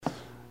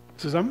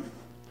zusammen.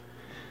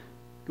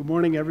 Good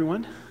morning,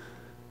 everyone.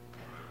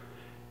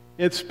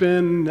 It's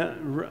been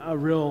a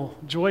real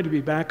joy to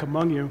be back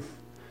among you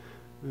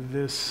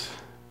this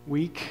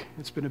week.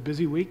 It's been a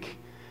busy week,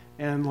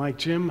 and like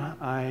Jim,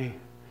 I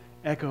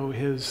echo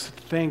his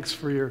thanks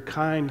for your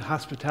kind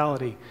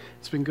hospitality.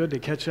 It's been good to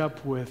catch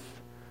up with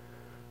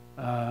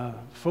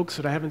folks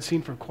that I haven't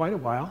seen for quite a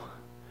while,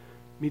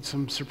 meet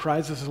some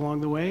surprises along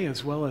the way,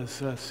 as well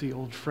as see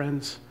old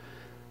friends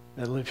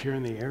that live here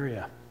in the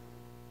area.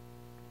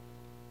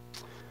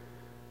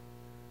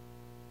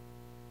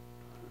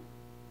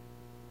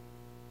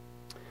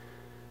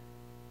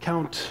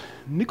 Count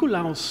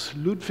Nikolaus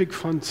Ludwig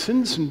von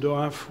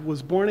Zinzendorf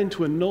was born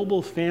into a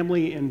noble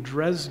family in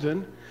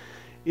Dresden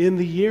in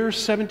the year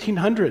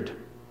 1700.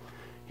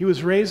 He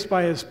was raised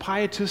by his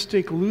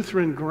pietistic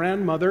Lutheran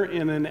grandmother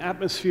in an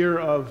atmosphere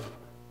of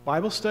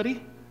Bible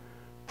study,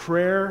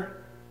 prayer,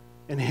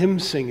 and hymn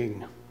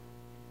singing.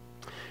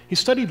 He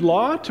studied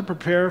law to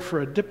prepare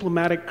for a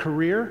diplomatic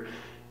career,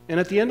 and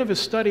at the end of his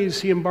studies,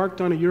 he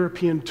embarked on a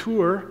European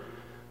tour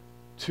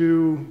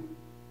to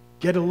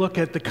get a look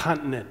at the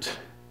continent.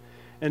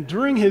 And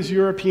during his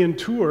European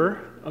tour,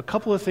 a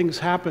couple of things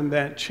happened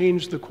that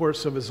changed the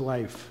course of his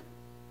life.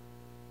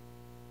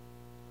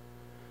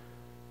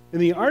 In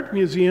the art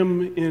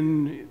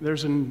museum,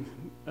 there's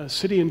a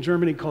city in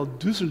Germany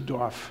called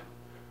Düsseldorf,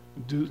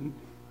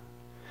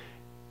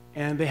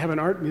 and they have an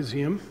art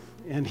museum,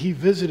 and he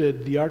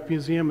visited the art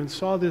museum and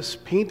saw this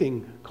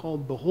painting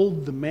called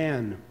Behold the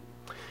Man.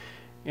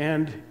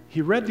 And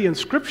he read the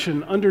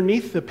inscription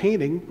underneath the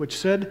painting, which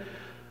said,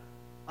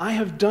 "I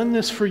have done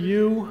this for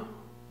you.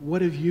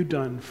 What have you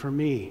done for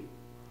me?"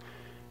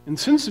 And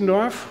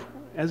Zinzendorf,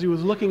 as he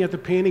was looking at the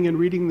painting and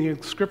reading the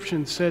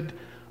inscription, said,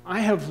 "I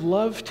have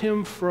loved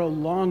him for a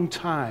long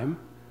time,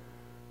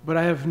 but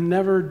I have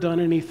never done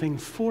anything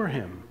for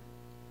him.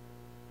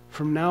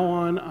 From now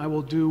on, I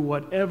will do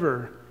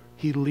whatever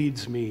he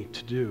leads me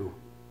to do."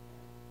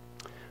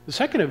 The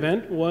second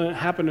event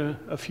happened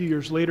a few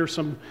years later.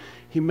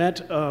 He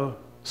met a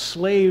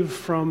freed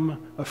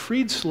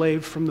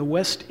slave from the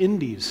West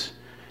Indies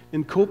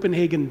in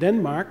Copenhagen,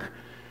 Denmark.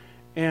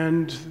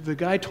 And the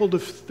guy told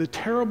of the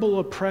terrible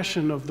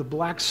oppression of the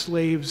black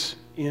slaves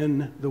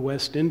in the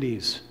West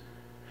Indies.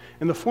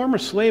 And the former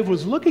slave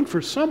was looking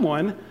for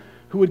someone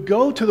who would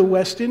go to the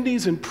West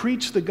Indies and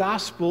preach the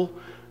gospel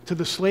to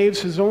the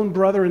slaves. His own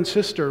brother and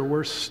sister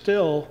were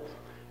still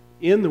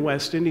in the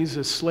West Indies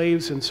as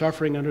slaves and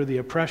suffering under the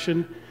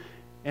oppression.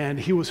 And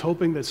he was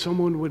hoping that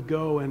someone would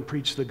go and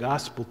preach the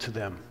gospel to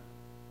them.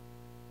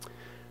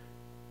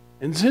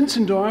 And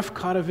Zinzendorf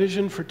caught a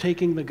vision for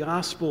taking the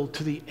gospel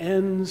to the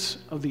ends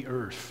of the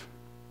earth.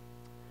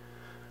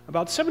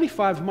 About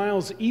 75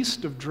 miles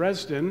east of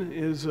Dresden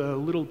is a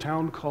little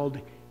town called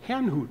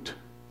Herrnhut,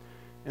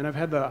 and I've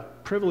had the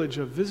privilege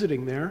of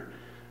visiting there.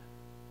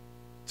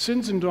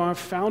 Zinzendorf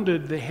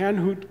founded the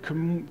Herrnhut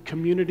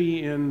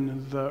community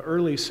in the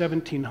early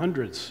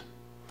 1700s.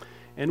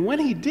 And when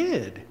he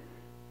did,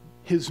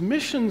 his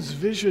mission's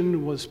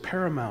vision was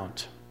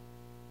paramount.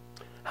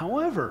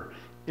 However,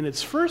 in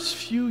its first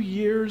few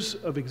years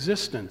of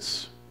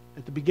existence,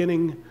 at the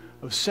beginning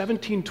of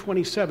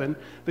 1727,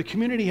 the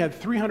community had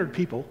 300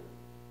 people,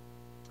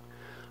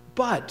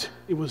 but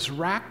it was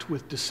racked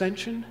with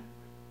dissension,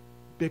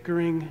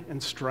 bickering,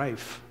 and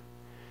strife.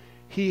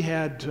 He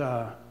had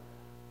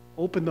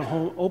opened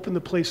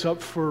the place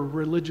up for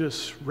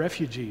religious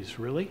refugees,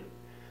 really,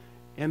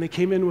 and they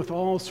came in with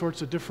all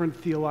sorts of different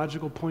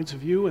theological points of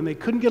view, and they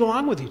couldn't get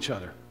along with each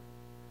other.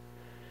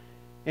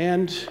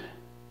 And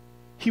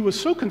he was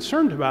so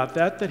concerned about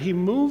that he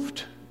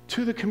moved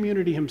to the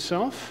community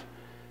himself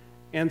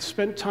and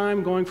spent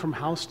time going from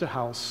house to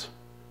house,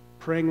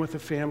 praying with the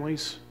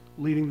families,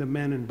 leading the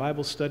men in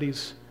Bible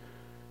studies.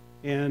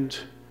 And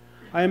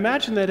I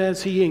imagine that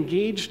as he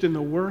engaged in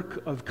the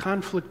work of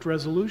conflict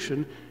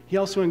resolution, he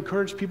also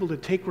encouraged people to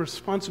take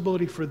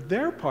responsibility for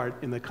their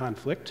part in the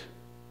conflict,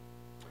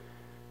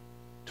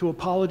 to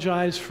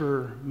apologize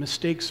for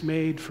mistakes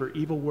made, for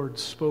evil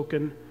words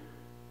spoken.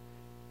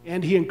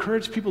 And he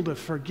encouraged people to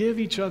forgive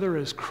each other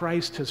as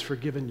Christ has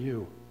forgiven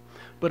you.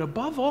 But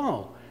above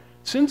all,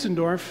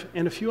 Zinzendorf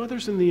and a few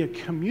others in the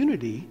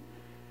community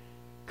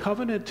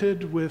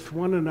covenanted with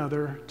one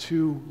another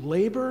to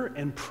labor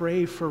and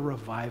pray for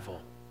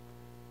revival.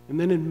 And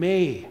then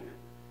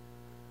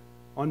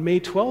on May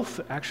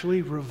 12th,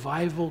 actually,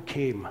 revival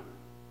came.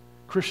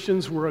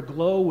 Christians were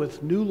aglow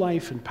with new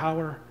life and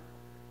power.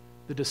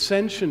 The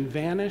dissension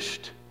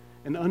vanished,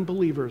 and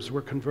unbelievers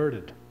were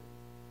converted.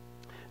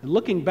 And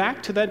looking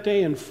back to that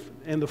day and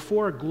the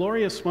 4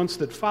 glorious months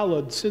that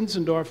followed,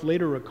 Zinzendorf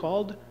later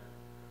recalled,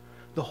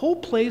 the whole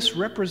place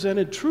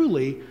represented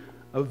truly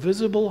a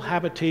visible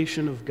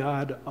habitation of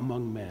God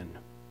among men.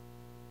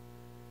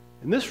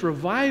 And this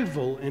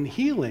revival and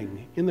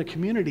healing in the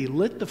community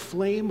lit the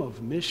flame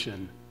of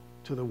mission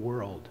to the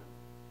world.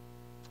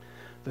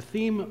 The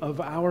theme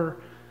of our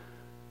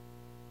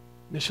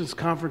missions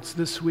conference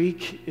this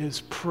week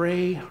is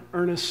Pray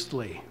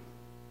Earnestly.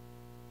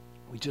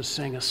 We just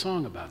sang a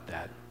song about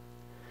that.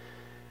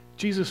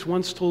 Jesus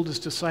once told his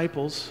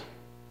disciples,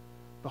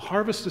 "The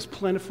harvest is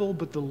plentiful,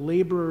 but the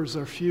laborers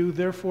are few.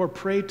 Therefore,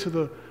 pray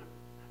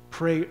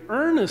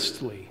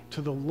earnestly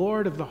to the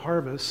Lord of the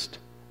harvest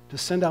to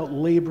send out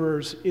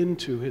laborers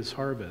into his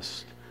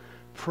harvest."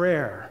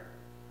 Prayer,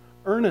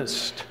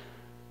 earnest,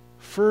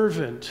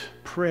 fervent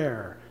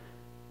prayer,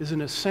 is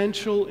an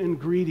essential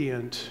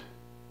ingredient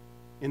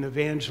in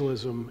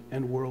evangelism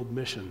and world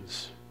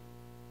missions.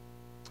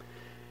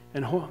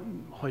 And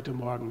heute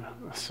Morgen,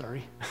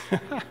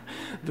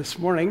 this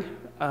morning,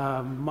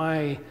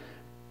 the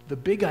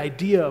big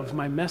idea of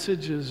my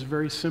message is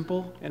very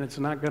simple, and it's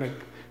not going to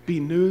be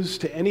news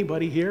to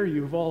anybody here.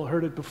 You've all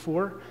heard it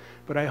before,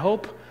 but I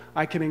hope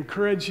I can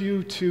encourage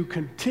you to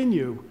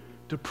continue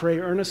to pray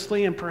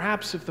earnestly, and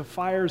perhaps if the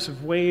fires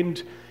have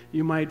waned,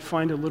 you might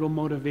find a little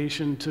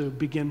motivation to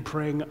begin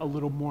praying a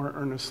little more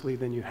earnestly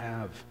than you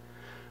have.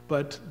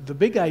 But the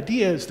big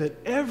idea is that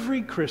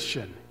every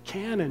Christian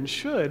can and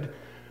should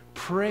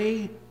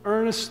pray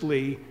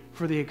earnestly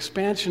for the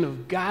expansion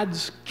of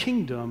God's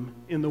kingdom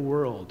in the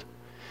world.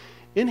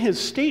 In his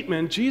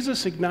statement,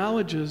 Jesus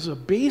acknowledges a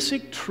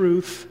basic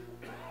truth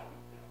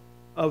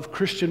of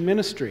Christian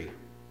ministry.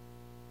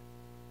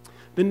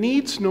 The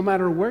needs, no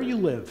matter where you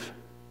live,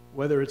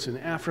 whether it's in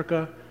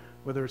Africa,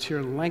 whether it's here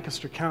in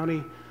Lancaster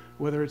County,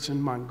 whether it's in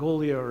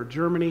Mongolia or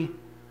Germany,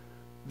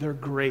 they're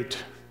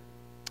great.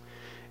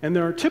 And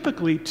there are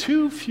typically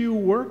too few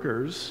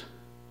workers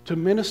to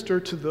minister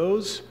to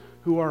those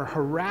who are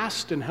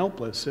harassed and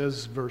helpless,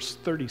 as verse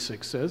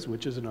 36 says,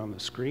 which isn't on the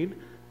screen.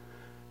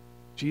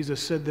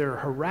 Jesus said they're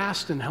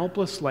harassed and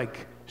helpless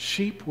like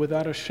sheep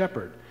without a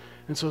shepherd.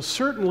 And so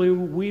certainly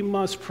we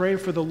must pray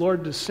for the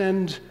Lord to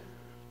send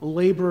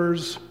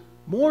laborers,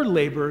 more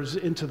laborers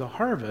into the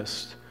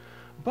harvest.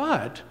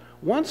 But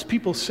once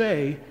people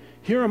say,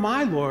 "Here am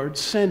I, Lord,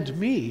 send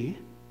me,"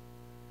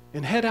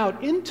 and head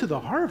out into the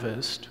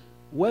harvest,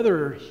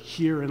 whether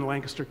here in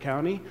Lancaster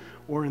County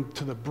or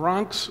into the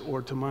Bronx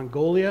or to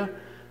Mongolia,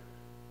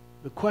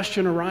 the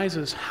question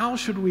arises, how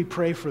should we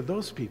pray for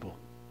those people?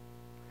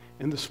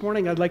 And this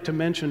morning I'd like to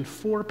mention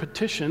 4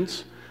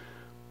 petitions,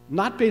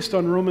 not based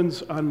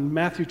on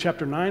Matthew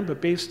chapter 9,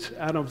 but based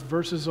out of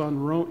verses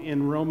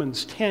in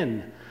Romans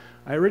 10.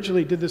 I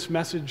originally did this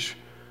message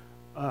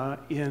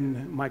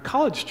in my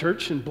college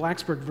church in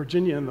Blacksburg,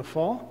 Virginia in the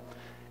fall,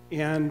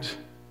 and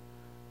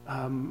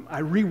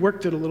I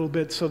reworked it a little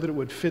bit so that it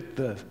would fit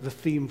the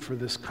theme for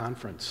this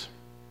conference.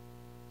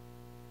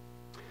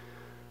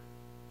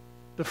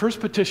 The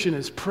first petition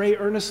is pray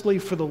earnestly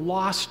for the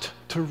lost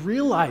to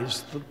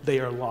realize that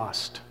they are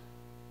lost.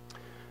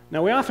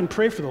 Now, we often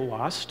pray for the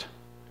lost,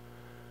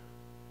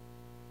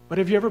 but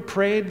have you ever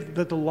prayed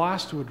that the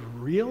lost would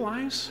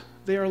realize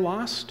they are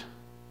lost?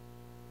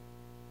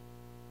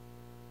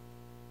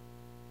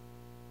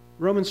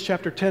 Romans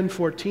chapter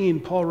 10:14,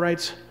 Paul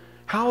writes,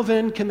 "How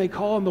then can they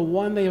call on the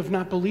one they have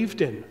not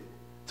believed in?"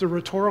 It's a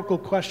rhetorical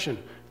question.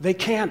 They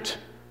can't.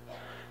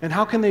 And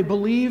how can they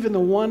believe in the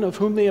one of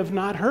whom they have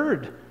not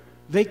heard?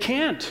 They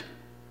can't.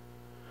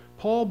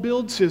 Paul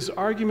builds his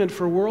argument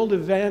for world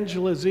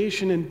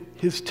evangelization in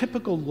his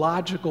typical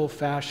logical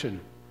fashion.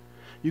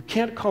 You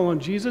can't call on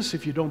Jesus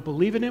if you don't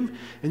believe in him,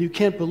 and you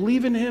can't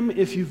believe in him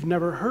if you've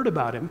never heard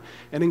about him.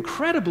 And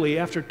incredibly,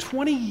 after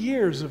 20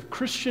 years of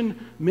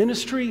Christian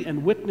ministry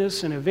and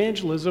witness and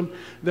evangelism,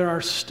 there are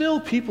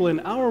still people in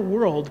our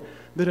world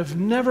that have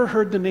never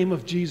heard the name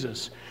of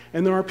Jesus.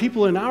 And there are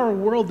people in our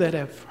world that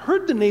have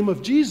heard the name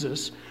of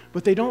Jesus,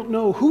 but they don't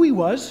know who he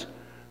was,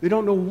 they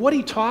don't know what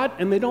he taught,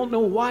 and they don't know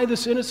why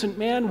this innocent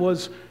man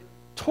was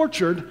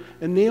tortured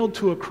and nailed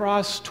to a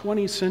cross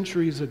 20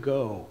 centuries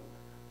ago.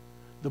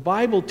 The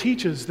Bible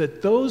teaches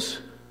that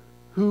those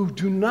who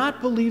do not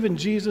believe in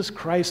Jesus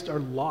Christ are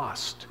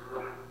lost.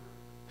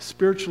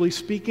 Spiritually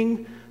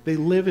speaking, they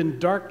live in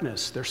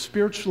darkness. They're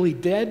spiritually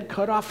dead,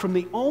 cut off from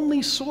the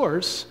only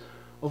source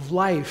of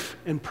life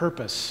and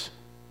purpose.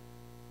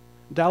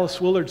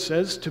 Dallas Willard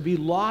says, to be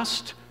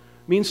lost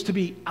means to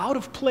be out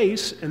of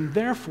place and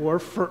therefore,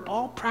 for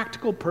all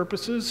practical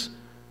purposes,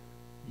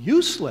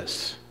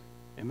 useless.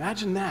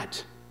 Imagine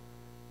that,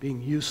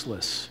 being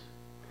useless.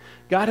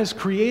 God has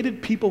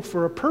created people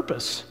for a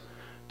purpose,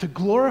 to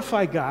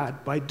glorify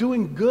God by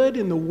doing good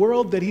in the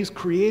world that he's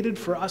created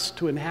for us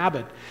to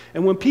inhabit.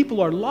 And when people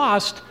are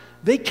lost,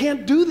 they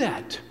can't do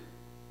that.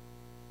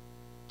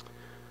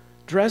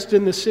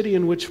 Dresden, the city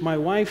in which my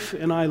wife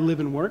and I live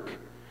and work,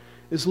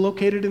 is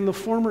located in the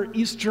former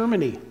East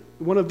Germany,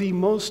 one of the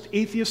most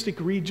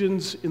atheistic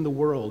regions in the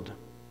world.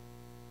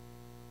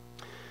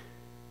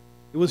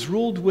 It was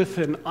ruled with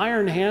an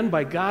iron hand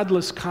by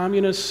godless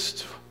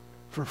communists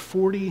for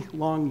 40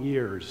 long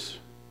years.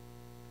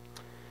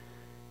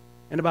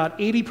 And about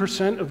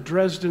 80% of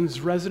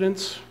Dresden's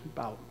residents,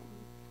 about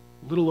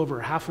a little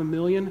over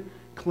 500,000,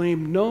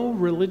 claim no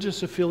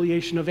religious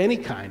affiliation of any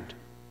kind.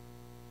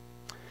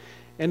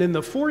 And in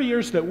the 4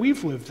 years that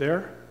we've lived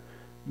there,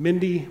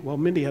 Mindy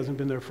hasn't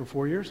been there for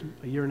 4 years,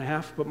 a year and a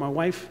half, but my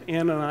wife,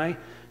 Ann, and I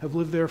have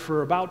lived there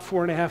for about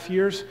 4.5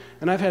 years,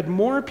 and I've had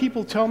more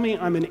people tell me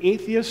I'm an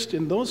atheist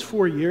in those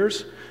 4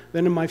 years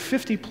than in my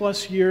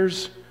 50-plus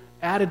years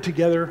added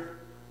together,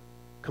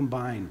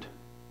 combined.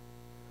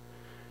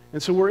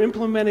 And so we're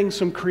implementing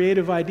some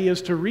creative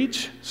ideas to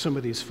reach some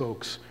of these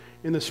folks.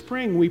 In the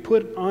spring, we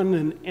put on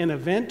an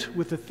event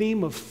with the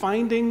theme of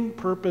finding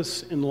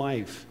purpose in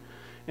life.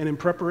 And in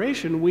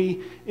preparation,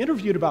 we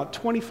interviewed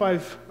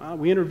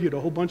we interviewed a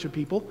whole bunch of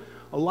people,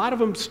 a lot of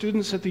them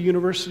students at the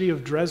University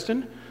of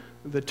Dresden.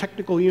 The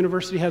technical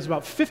university has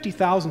about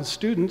 50,000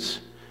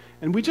 students.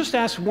 And we just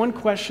asked one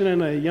question,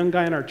 and a young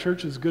guy in our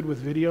church is good with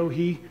video.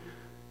 He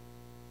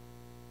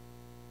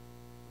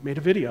made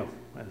a video,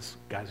 as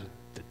guys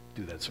that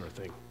do that sort of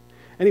thing.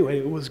 Anyway,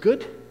 it was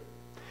good.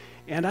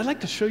 And I'd like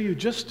to show you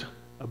just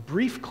a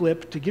brief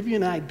clip to give you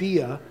an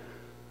idea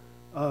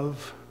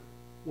of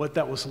what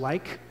that was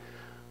like.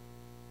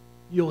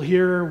 You'll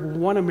hear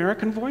one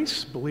American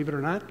voice, believe it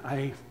or not.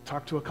 I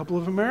talked to a couple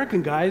of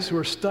American guys who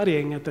are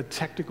studying at the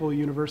Technical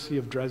University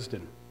of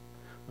Dresden.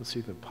 Let's see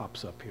if it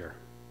pops up here.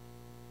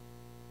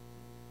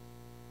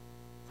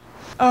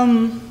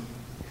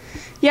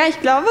 Ja, ich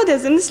glaube, der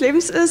Sinn des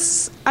Lebens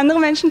ist, andere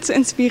Menschen zu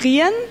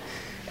inspirieren,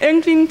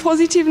 irgendwie einen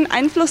positiven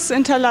Einfluss zu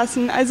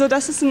hinterlassen. Also,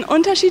 dass es einen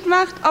Unterschied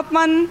macht, ob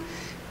man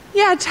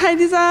Teil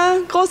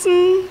dieser großen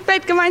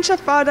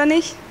Weltgemeinschaft war oder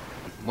nicht.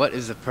 What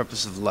is the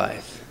purpose of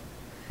life?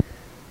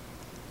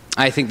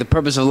 I think the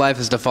purpose of life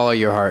is to follow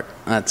your heart.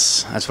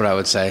 That's what I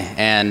would say.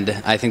 And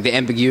I think the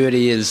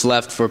ambiguity is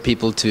left for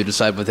people to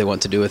decide what they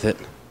want to do with it.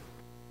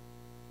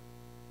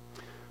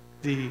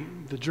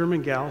 The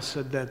German gal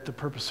said that the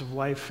purpose of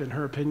life, in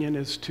her opinion,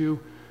 is to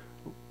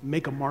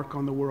make a mark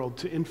on the world,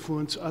 to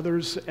influence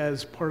others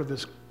as part of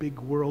this big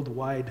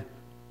worldwide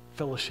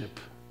fellowship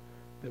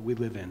that we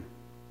live in.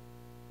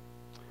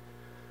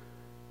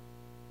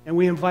 And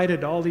we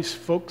invited all these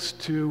folks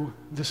to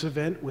this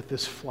event with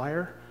this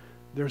flyer.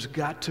 There's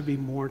got to be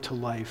more to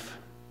life.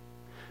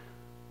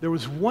 There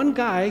was one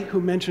guy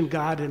who mentioned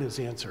God in his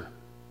answer.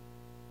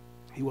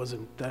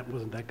 Wasn't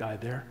that guy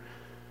there.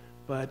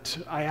 But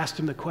I asked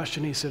him the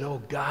question, he said,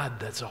 "Oh God,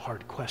 that's a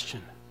hard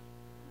question."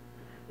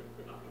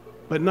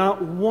 But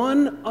not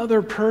one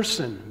other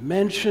person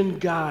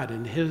mentioned God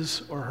in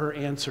his or her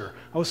answer.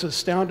 I was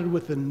astounded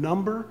with the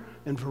number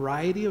and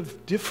variety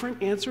of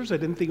different answers. I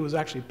didn't think it was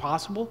actually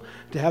possible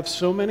to have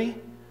so many.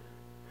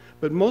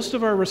 But most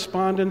of our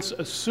respondents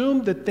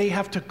assumed that they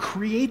have to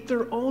create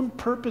their own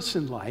purpose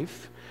in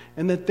life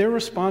and that they're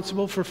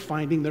responsible for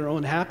finding their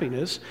own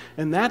happiness,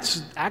 and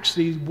that's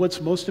actually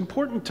what's most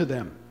important to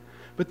them.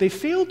 But they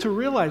failed to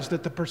realize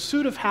that the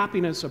pursuit of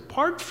happiness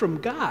apart from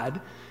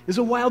God is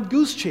a wild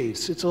goose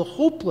chase. It's a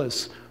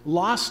hopeless,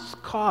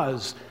 lost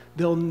cause.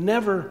 They'll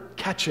never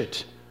catch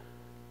it.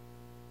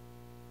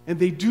 And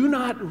they do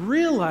not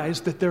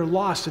realize that they're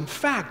lost. In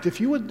fact,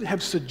 if I would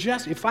have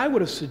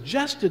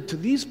suggested to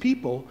these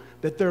people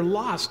that they're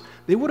lost,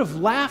 they would have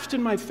laughed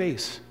in my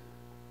face.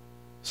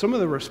 Some of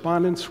the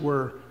respondents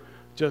were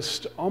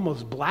just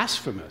almost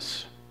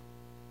blasphemous.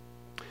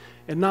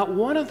 And not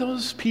one of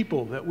those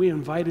people that we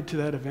invited to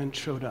that event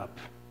showed up.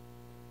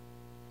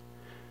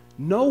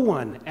 No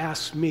one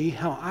asked me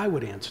how I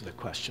would answer the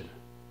question.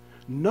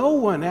 No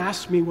one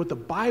asked me what the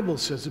Bible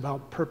says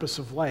about purpose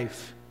of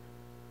life.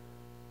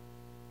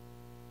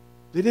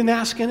 They didn't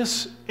ask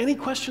us any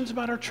questions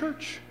about our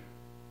church.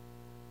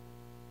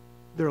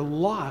 They're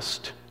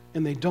lost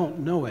and they don't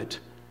know it.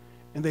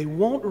 And they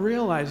won't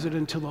realize it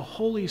until the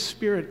Holy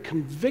Spirit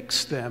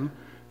convicts them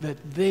that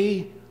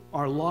they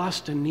are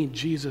lost and need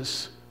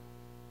Jesus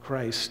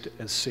Christ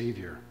as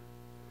Savior.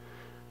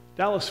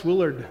 Dallas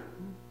Willard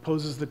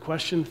poses the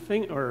question,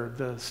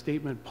 the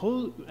statement,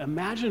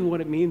 imagine what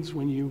it means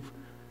when you've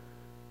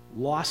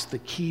lost the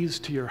keys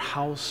to your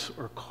house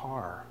or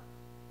car.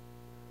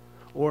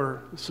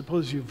 Or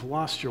suppose you've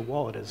lost your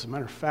wallet. As a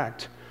matter of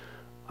fact,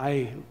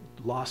 I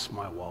lost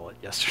my wallet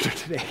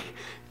yesterday.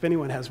 If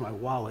anyone has my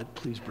wallet,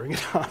 please bring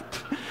it up.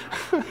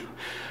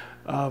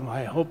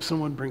 I hope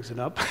someone brings it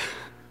up.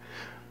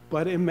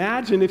 But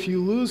imagine if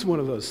you lose one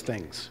of those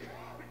things.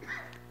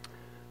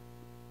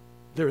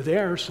 They're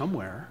there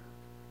somewhere,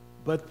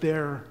 but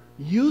they're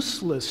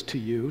useless to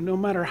you no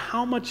matter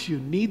how much you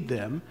need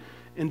them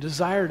and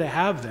desire to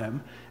have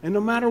them, and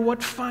no matter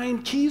what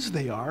fine keys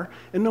they are,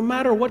 and no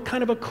matter what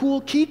kind of a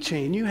cool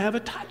keychain you have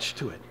attached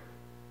to it.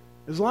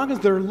 As long as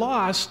they're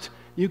lost,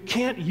 you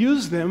can't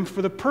use them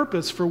for the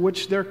purpose for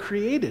which they're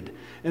created.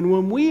 And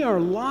when we are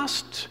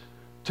lost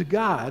to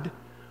God,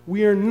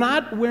 we are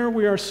not where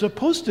we are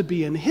supposed to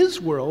be in His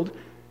world,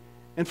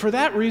 and for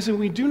that reason,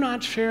 we do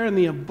not share in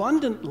the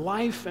abundant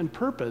life and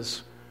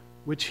purpose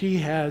which He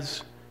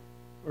has,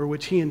 or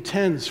which He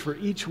intends for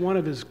each one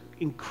of His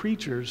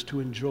creatures to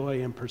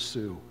enjoy and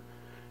pursue.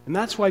 And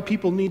that's why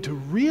people need to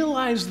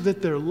realize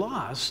that they're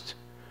lost,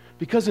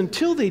 because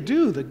until they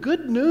do, the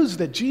good news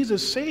that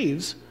Jesus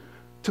saves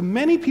to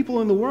many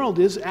people in the world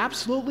is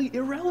absolutely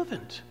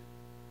irrelevant.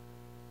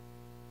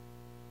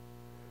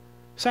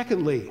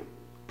 Secondly,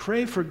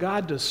 pray for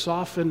God to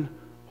soften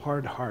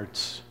hard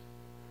hearts.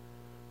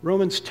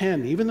 Romans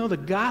 10, even though the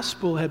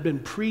gospel had been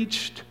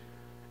preached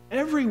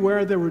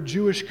everywhere there were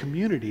Jewish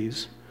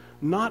communities,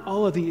 not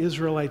all of the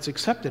Israelites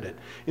accepted it.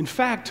 In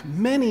fact,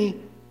 many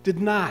did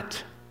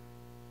not.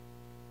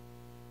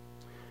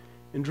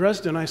 In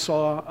Dresden, I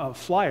saw a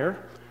flyer.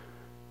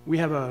 We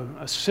have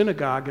a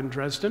synagogue in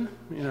Dresden,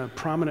 in a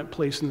prominent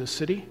place in the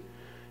city.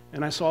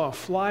 And I saw a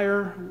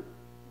flyer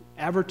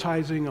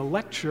advertising a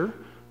lecture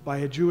by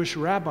a Jewish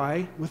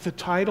rabbi with the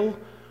title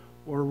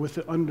or with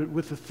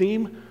the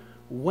theme,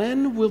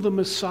 "When Will the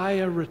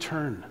Messiah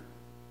Return?"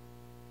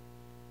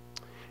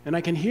 And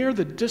I can hear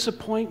the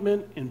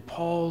disappointment in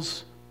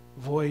Paul's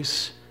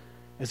voice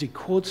as he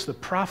quotes the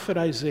prophet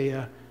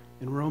Isaiah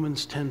in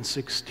Romans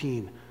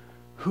 10:16.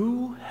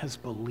 Who has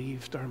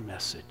believed our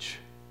message?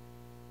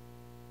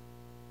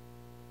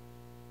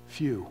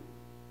 Few.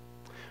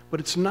 But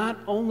it's not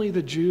only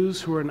the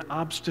Jews who are an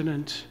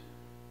obstinate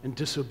and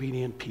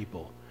disobedient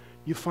people.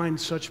 You find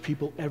such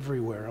people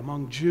everywhere,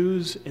 among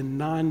Jews and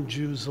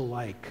non-Jews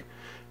alike.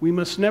 We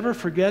must never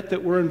forget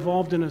that we're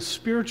involved in a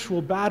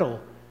spiritual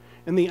battle,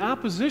 and the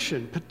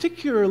opposition,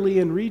 particularly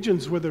in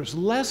regions where there's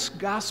less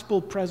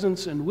gospel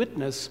presence and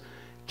witness,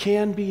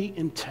 can be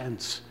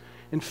intense.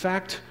 In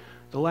fact,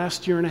 the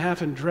last year and a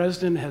half in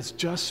Dresden has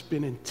just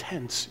been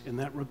intense in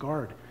that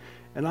regard.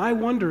 And I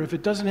wonder if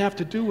it doesn't have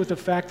to do with the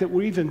fact that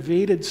we've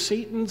invaded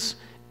Satan's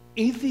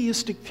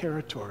atheistic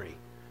territory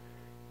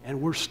and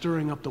we're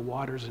stirring up the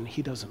waters and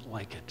he doesn't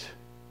like it.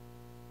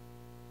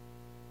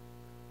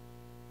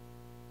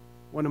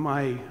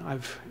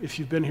 If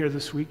you've been here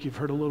this week, you've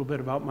heard a little bit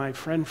about my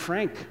friend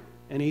Frank,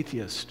 an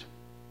atheist.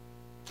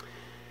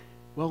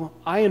 Well,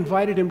 I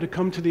invited him to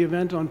come to the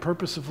event on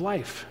Purpose of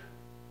Life.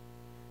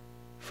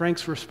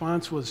 Frank's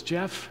response was,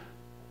 "Jeff,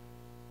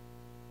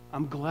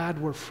 I'm glad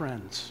we're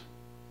friends.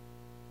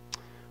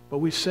 But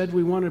we said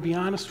we want to be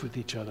honest with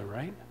each other,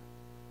 right?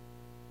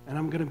 And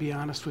I'm going to be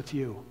honest with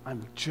you.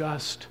 I'm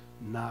just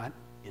not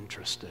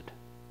interested."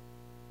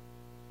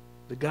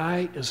 The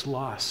guy is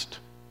lost,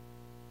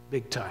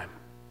 big time.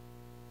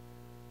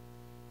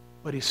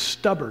 But he's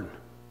stubborn,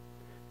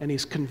 and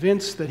he's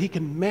convinced that he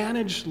can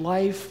manage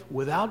life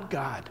without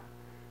God,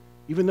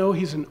 even though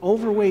he's an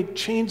overweight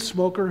chain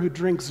smoker who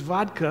drinks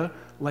vodka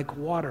like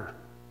water.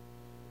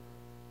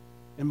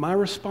 And my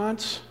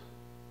response,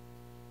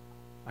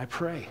 I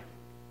pray.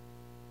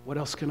 What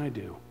else can I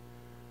do?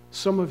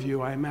 Some of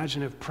you, I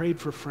imagine, have prayed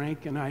for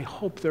Frank, and I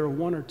hope there are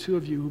one or two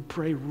of you who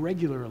pray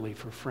regularly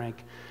for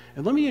Frank.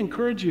 And let me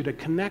encourage you to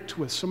connect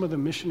with some of the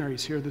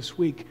missionaries here this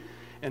week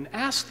and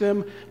ask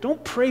them,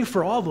 don't pray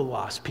for all the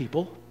lost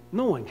people.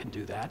 No one can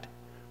do that.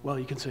 Well,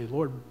 you can say,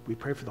 "Lord, we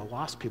pray for the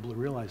lost people who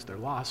realize they're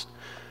lost."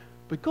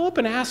 But go up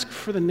and ask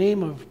for the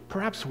name of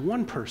perhaps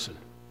one person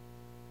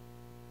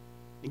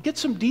and get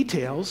some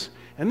details.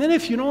 And then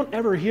if you don't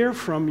ever hear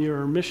from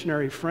your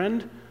missionary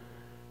friend,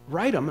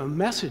 write them a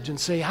message and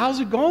say, "How's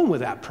it going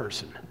with that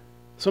person?"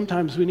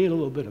 Sometimes we need a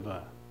little bit of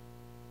a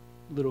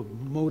little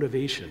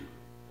motivation.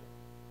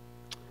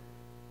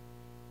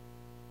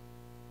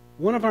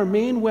 One of our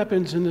main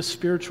weapons in this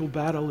spiritual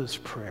battle is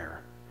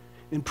prayer.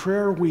 In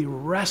prayer, we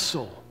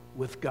wrestle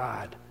with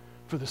God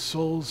for the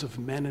souls of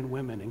men and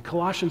women. In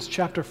Colossians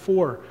chapter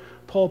 4,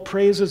 Paul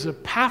praises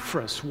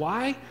Epaphras.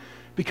 Why?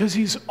 Because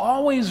he's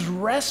always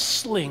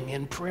wrestling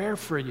in prayer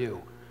for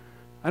you.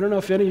 I don't know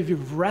if any of you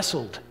have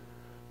wrestled,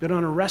 been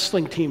on a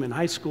wrestling team in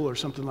high school or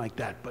something like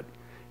that, but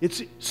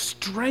it's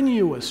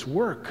strenuous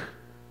work.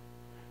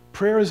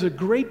 Prayer is a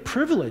great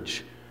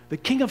privilege. The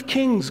King of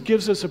Kings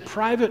gives us a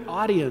private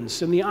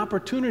audience and the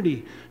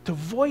opportunity to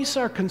voice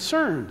our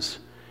concerns.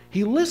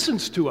 He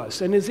listens to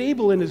us and is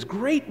able in his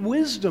great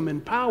wisdom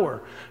and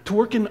power to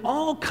work in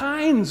all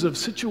kinds of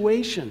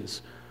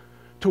situations,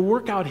 to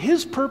work out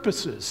his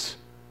purposes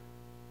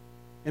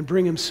and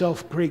bring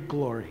himself great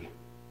glory.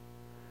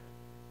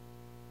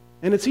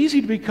 And it's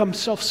easy to become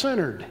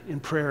self-centered in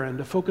prayer and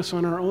to focus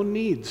on our own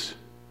needs.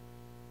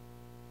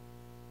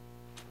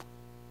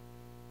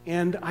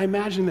 And I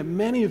imagine that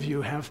many of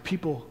you have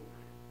people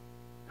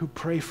who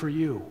pray for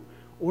you.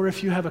 Or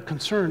if you have a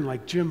concern,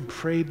 like Jim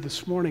prayed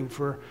this morning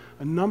for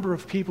a number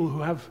of people who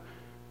have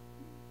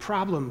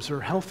problems or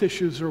health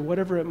issues or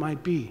whatever it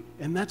might be.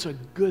 And that's a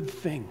good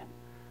thing.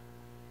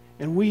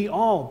 And we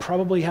all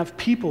probably have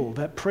people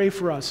that pray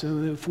for us.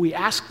 And if we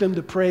ask them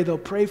to pray, they'll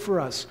pray for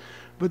us.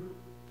 But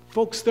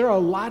folks, there are a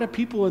lot of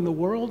people in the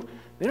world,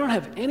 they don't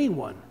have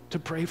anyone to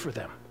pray for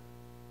them.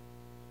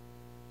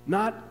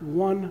 Not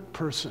one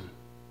person.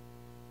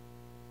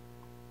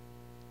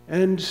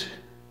 And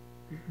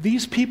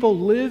these people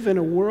live in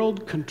a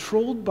world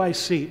controlled by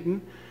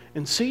Satan,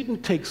 and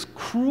Satan takes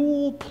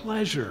cruel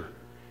pleasure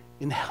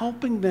in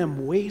helping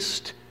them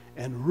waste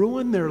and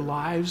ruin their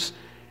lives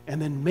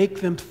and then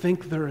make them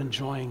think they're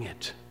enjoying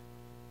it.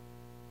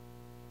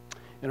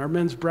 In our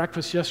men's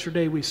breakfast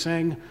yesterday, we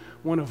sang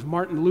one of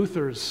Martin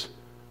Luther's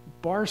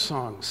bar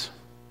songs.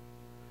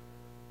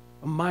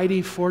 "A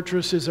mighty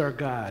fortress is our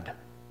God,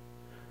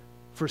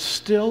 for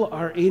still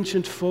our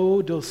ancient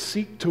foe doth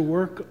seek to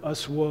work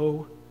us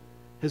woe.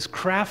 His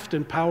craft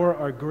and power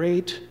are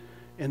great,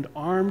 and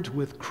armed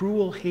with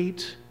cruel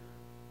hate,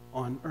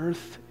 on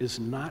earth is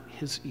not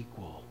his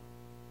equal.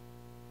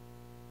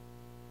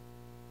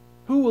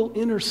 Who will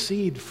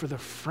intercede for the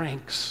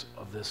Franks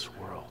of this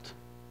world?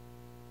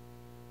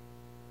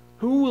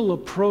 Who will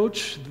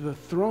approach the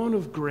throne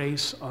of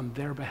grace on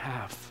their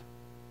behalf?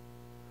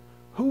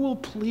 Who will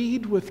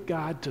plead with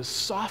God to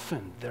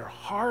soften their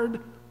hard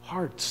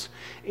hearts?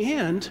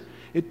 And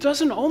it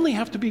doesn't only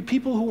have to be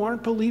people who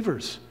aren't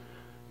believers.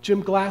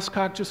 Jim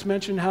Glasscock just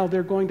mentioned how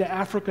they're going to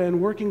Africa and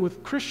working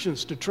with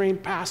Christians to train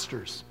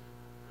pastors.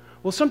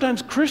 Well,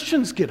 sometimes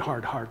Christians get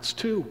hard hearts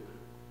too.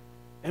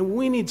 And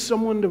we need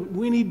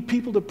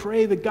people to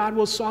pray that God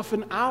will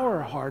soften our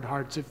hard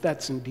hearts if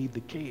that's indeed the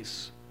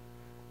case.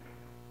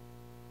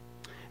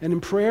 And in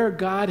prayer,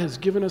 God has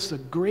given us the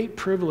great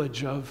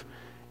privilege of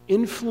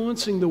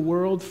influencing the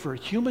world for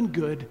human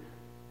good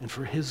and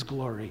for His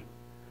glory.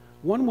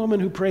 One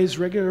woman who prays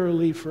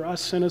regularly for us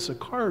sent us a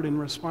card in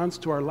response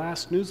to our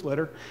last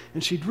newsletter,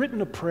 and she'd written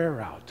a prayer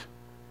out.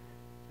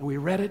 And we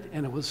read it,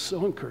 and it was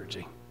so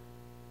encouraging.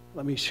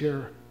 Let me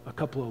share a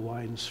couple of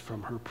lines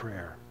from her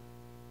prayer.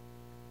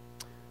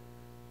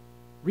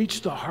 Reach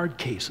the hard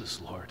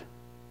cases, Lord.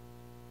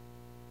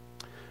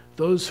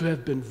 Those who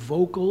have been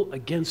vocal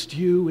against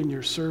you and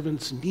your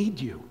servants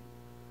need you.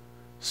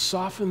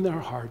 Soften their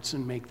hearts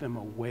and make them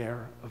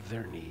aware of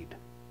their need.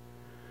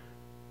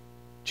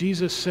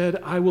 Jesus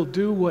said, I will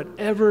do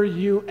whatever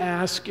you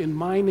ask in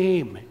my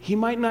name. He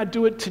might not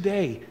do it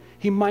today.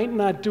 He might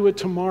not do it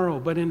tomorrow,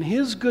 but in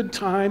His good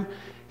time,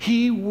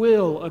 He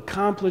will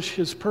accomplish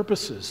His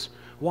purposes.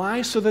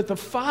 Why? So that the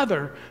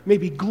Father may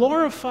be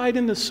glorified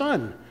in the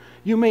Son.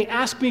 You may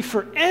ask me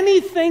for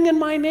anything in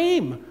my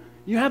name.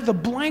 You have the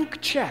blank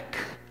check.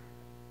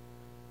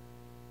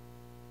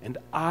 And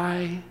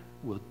I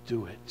will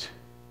do it.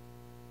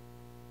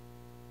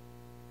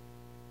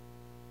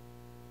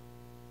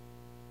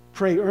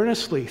 Pray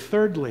earnestly,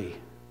 thirdly,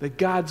 that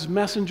God's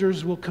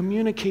messengers will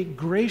communicate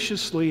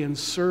graciously and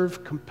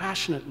serve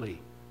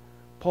compassionately.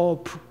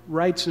 Paul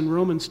writes in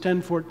Romans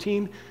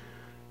 10:14,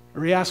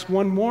 or he asks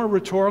one more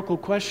rhetorical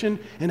question,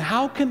 and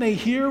how can they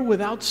hear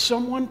without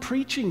someone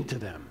preaching to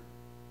them?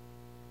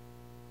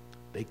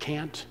 They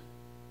can't.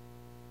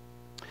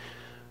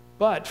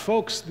 But,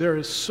 folks, there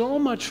is so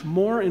much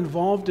more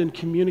involved in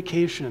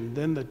communication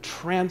than the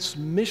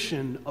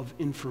transmission of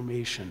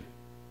information.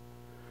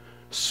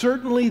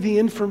 Certainly, the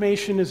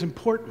information is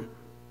important.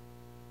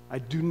 I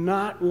do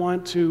not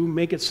want to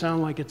make it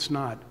sound like it's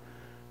not.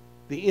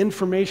 The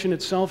information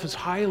itself is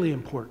highly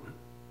important.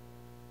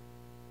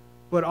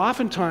 But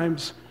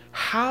oftentimes,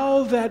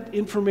 how that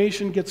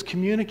information gets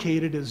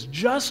communicated is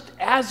just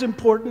as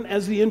important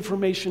as the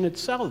information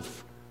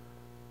itself.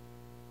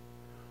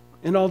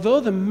 And although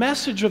the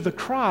message of the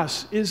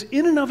cross is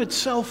in and of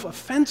itself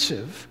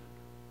offensive,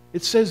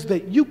 it says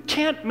that you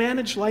can't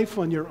manage life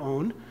on your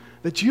own,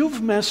 that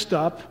you've messed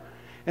up,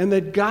 and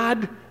that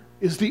God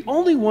is the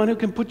only one who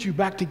can put you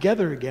back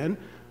together again.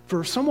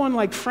 For someone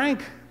like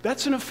Frank,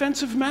 that's an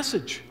offensive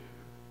message.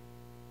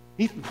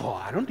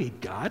 I don't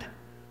need God.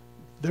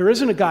 There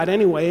isn't a God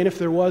anyway, and if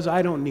there was,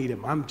 I don't need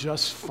Him. I'm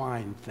just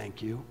fine,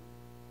 thank you.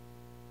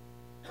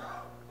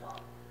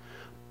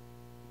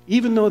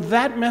 Even though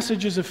that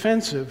message is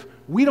offensive,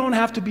 we don't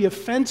have to be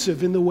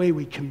offensive in the way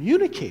we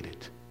communicate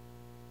it.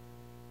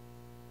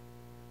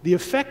 The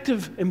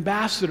effective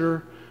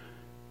ambassador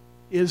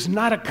is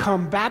not a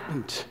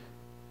combatant.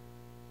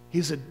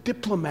 He's a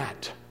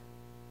diplomat.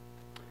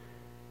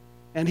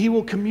 And he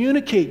will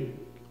communicate,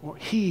 or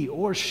he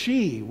or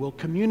she will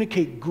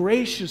communicate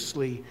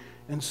graciously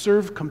and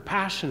serve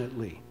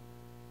compassionately.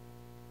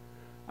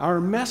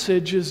 Our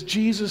message is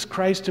Jesus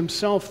Christ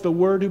Himself, the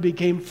Word who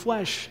became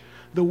flesh.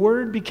 The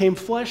Word became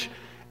flesh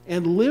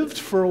and lived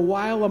for a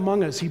while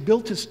among us. He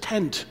built His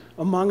tent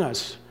among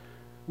us.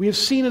 We have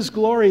seen His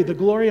glory, the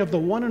glory of the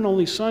one and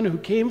only Son who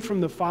came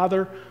from the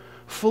Father,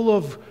 full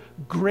of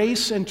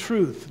grace and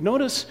truth.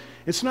 Notice,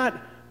 it's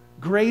not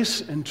grace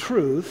and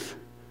truth.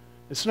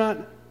 It's not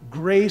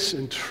grace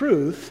and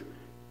truth.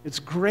 It's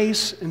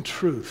grace and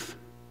truth.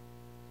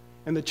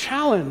 And the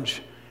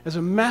challenge as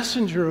a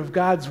messenger of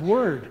God's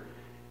Word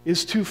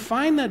is to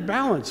find that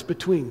balance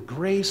between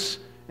grace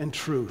and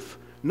truth,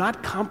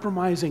 not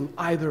compromising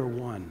either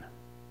one.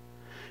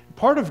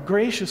 Part of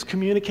gracious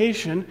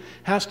communication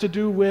has to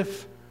do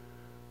with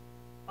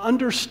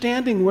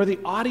understanding where the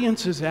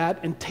audience is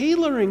at and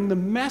tailoring the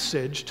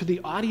message to the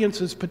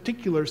audience's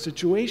particular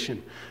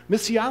situation.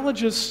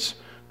 Missiologists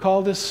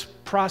call this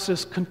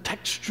process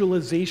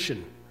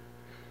contextualization.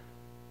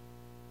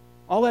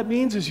 All that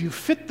means is you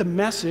fit the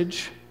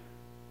message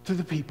to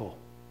the people.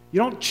 You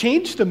don't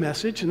change the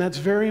message, and that's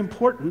very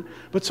important,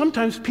 but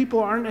sometimes people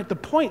aren't at the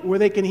point where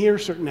they can hear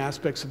certain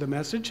aspects of the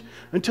message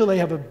until they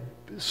have a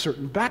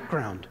certain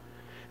background.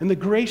 And the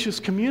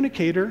gracious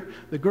communicator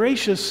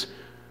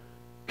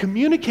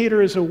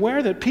is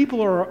aware that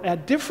people are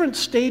at different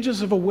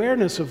stages of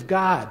awareness of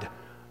God,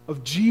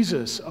 of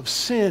Jesus, of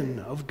sin,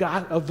 of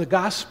God, of the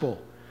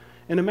gospel.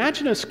 And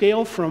imagine a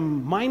scale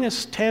from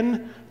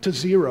 -10 to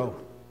 0.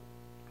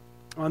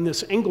 On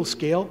this Engel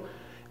scale,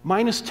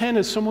 -10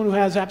 is someone who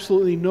has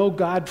absolutely no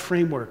God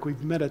framework.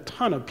 We've met a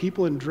ton of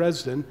people in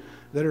Dresden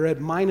that are at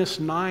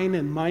 -9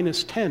 and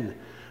 -10.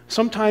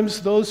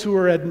 Sometimes those who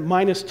are at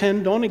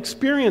 -10 don't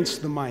experience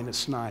the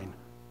 -9.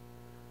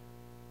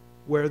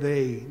 where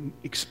they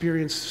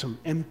experience some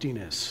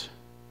emptiness.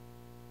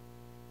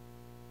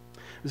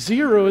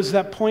 0 is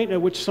that point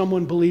at which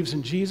someone believes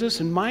in Jesus,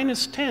 and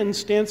 -10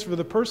 stands for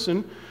the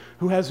person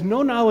who has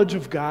no knowledge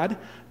of God,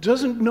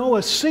 doesn't know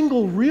a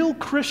single real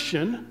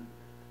Christian,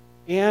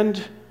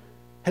 and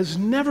has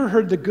never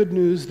heard the good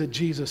news that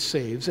Jesus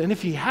saves. And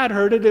if he had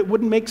heard it, it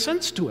wouldn't make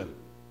sense to him.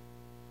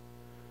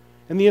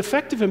 And the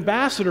effective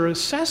ambassador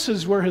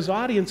assesses where his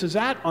audience is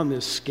at on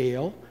this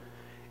scale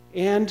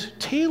and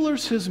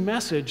tailors his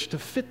message to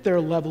fit their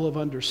level of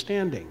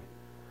understanding.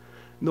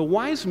 And the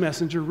wise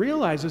messenger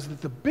realizes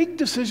that the big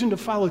decision to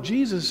follow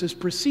Jesus is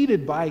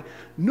preceded by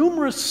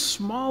numerous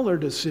smaller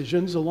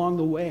decisions along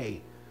the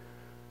way.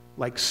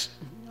 Like,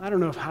 I don't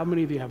know how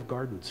many of you have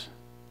gardens.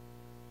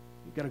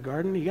 You got a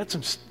garden? You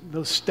got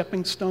those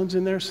stepping stones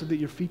in there so that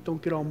your feet don't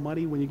get all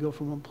muddy when you go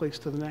from one place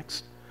to the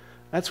next?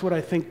 That's what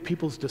I think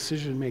people's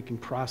decision-making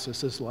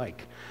process is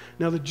like.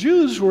 Now, the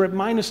Jews were at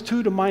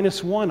 -2 to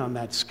 -1 on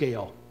that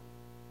scale.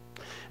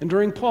 And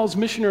during Paul's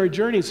missionary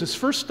journeys, his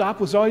first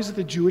stop was always at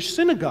the Jewish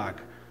synagogue.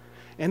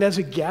 And as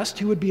a guest,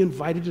 he would be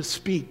invited to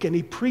speak, and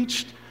he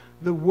preached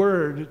the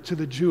word to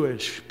the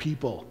Jewish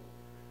people.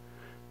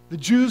 The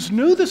Jews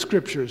knew the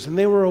scriptures, and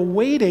they were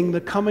awaiting the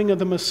coming of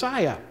the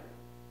Messiah.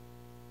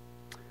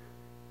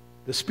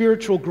 The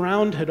spiritual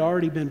ground had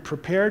already been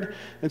prepared,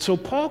 and so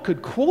Paul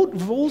could quote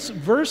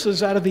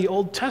verses out of the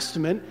Old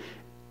Testament,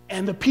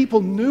 and the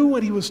people knew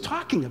what he was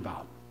talking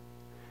about.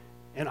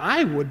 And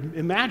I would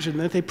imagine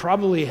that they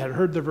probably had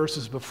heard the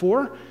verses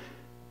before.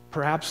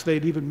 Perhaps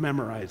they'd even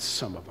memorized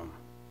some of them.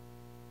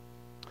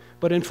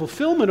 But in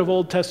fulfillment of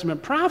Old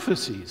Testament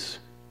prophecies,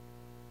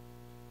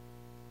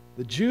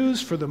 the Jews,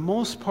 for the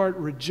most part,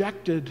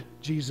 rejected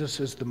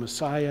Jesus as the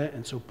Messiah,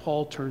 and so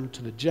Paul turned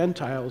to the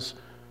Gentiles,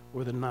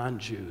 or the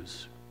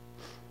non-Jews.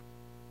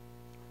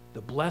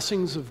 The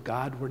blessings of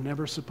God were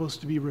never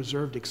supposed to be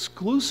reserved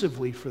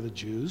exclusively for the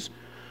Jews.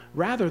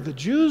 Rather, the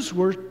Jews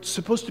were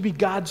supposed to be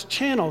God's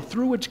channel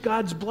through which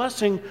God's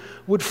blessing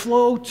would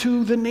flow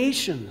to the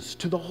nations,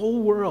 to the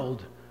whole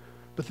world.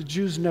 But the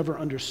Jews never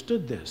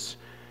understood this.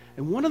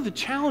 And one of the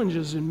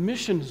challenges in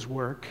missions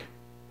work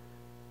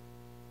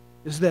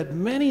is that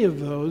many of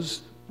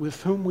those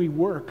with whom we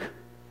work,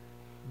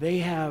 they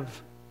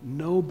have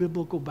no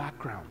biblical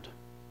background.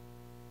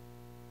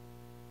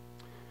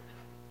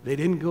 They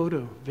didn't go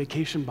to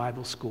vacation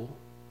Bible school.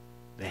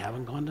 They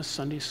haven't gone to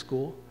Sunday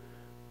school.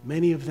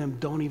 Many of them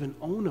don't even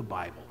own a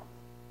Bible.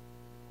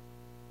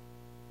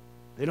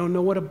 They don't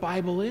know what a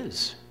Bible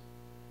is.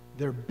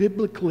 They're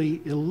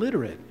biblically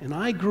illiterate. And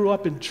I grew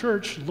up in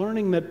church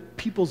learning that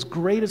people's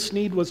greatest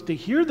need was to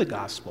hear the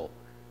gospel.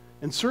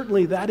 And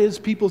certainly that is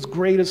people's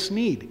greatest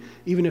need,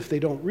 even if they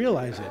don't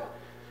realize it.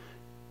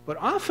 But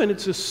often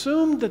it's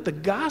assumed that the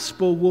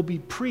gospel will be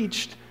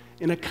preached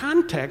in a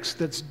context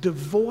that's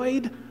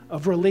devoid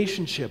of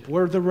relationship,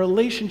 where the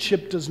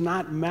relationship does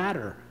not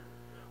matter.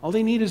 All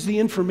they need is the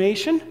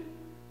information.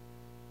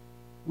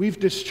 We've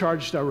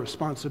discharged our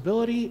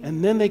responsibility,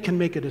 and then they can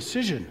make a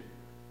decision.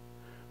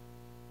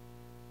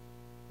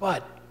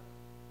 But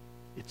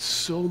it's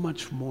so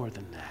much more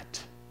than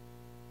that.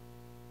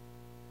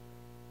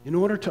 In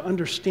order to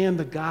understand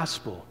the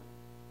gospel,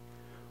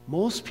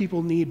 most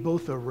people need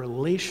both a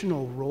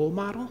relational role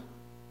model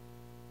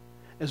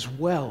as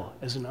well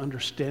as an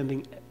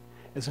understanding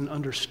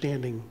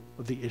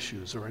of the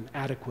issues, or an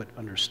adequate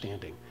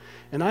understanding.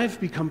 And I've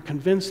become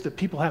convinced that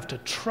people have to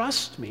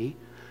trust me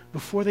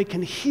before they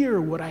can hear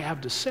what I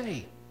have to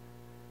say.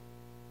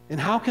 And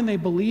how can they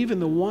believe in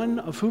the one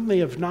of whom they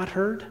have not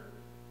heard?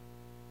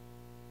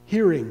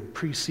 Hearing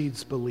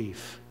precedes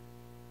belief.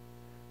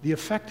 The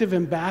effective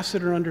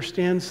ambassador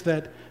understands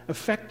that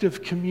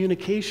effective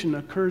communication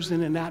occurs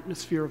in an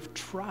atmosphere of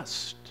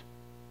trust.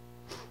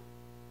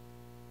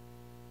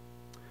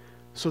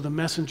 So the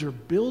messenger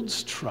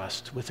builds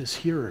trust with his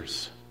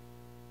hearers.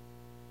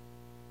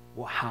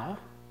 Well, how?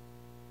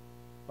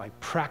 By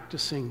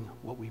practicing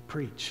what we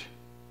preach.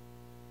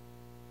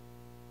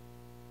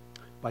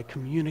 By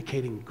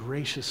communicating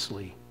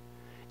graciously,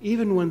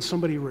 even when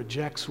somebody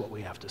rejects what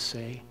we have to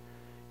say,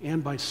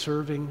 and by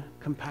serving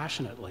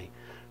compassionately.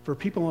 For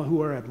people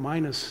who are at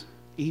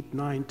 -8,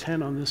 9,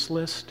 10 on this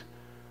list,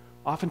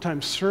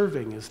 oftentimes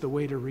serving is the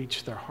way to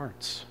reach their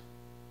hearts.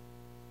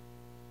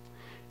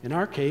 In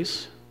our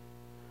case,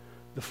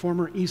 the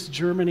former East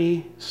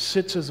Germany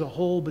sits as a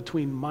whole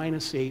between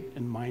 -8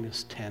 and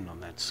 -10 on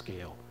that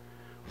scale.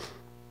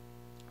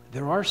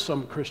 There are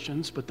some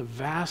Christians, but the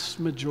vast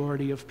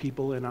majority of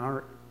people in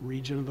our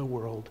region of the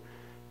world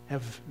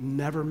have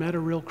never met a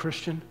real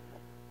Christian,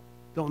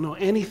 don't know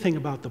anything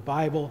about the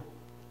Bible,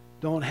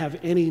 don't have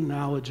any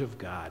knowledge of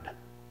God.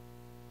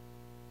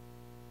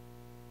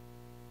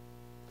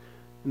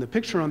 In the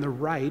picture on the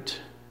right,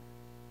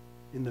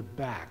 in the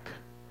back,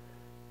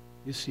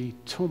 you see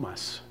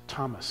Thomas.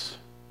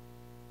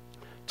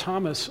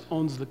 Thomas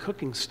owns the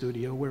cooking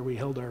studio where we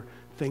held our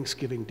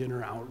Thanksgiving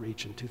dinner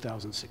outreach in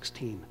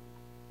 2016.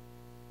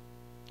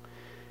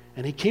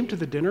 And he came to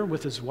the dinner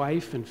with his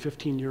wife and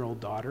 15-year-old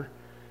daughter,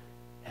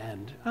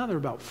 and there were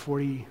about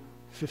 40,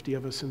 50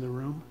 of us in the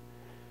room.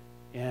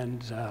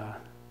 And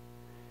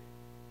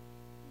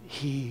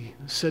he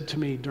said to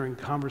me during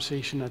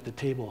conversation at the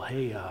table,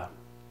 hey,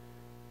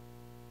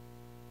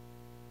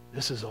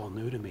 this is all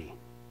new to me.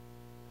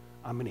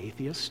 I'm an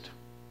atheist,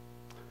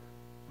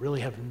 really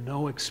have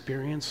no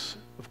experience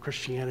of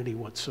Christianity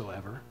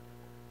whatsoever.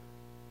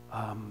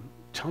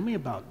 Tell me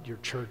about your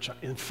church.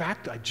 In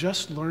fact, I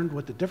just learned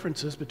what the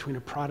difference is between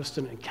a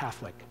Protestant and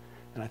Catholic.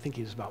 And I think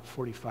he was about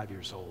 45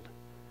 years old.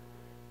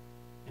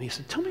 And he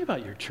said, tell me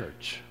about your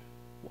church.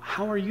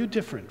 How are you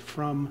different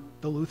from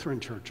the Lutheran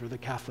church or the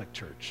Catholic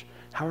church?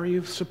 How are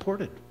you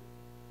supported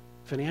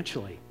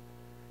financially?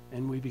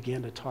 And we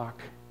began to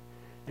talk.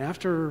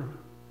 After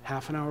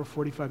half an hour,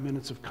 45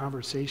 minutes of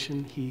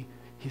conversation, he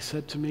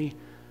said to me,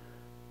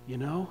 you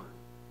know,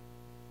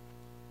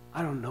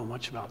 I don't know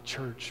much about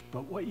church,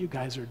 but what you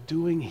guys are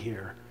doing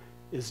here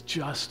is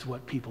just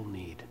what people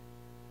need.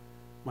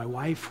 My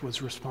wife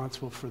was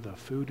responsible for the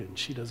food, and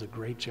she does a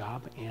great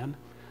job. Anne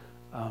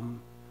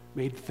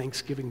made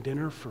Thanksgiving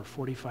dinner for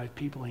 45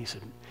 people. And he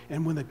said,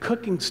 and when the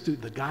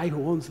guy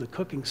who owns the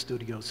cooking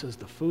studio says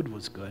the food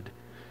was good,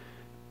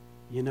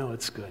 you know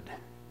it's good.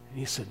 And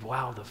he said,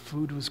 wow, the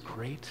food was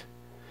great.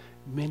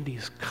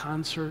 Mindy's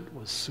concert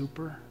was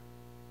super.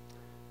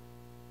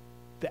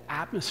 The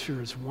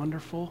atmosphere is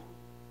wonderful.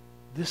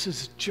 This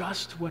is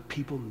just what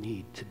people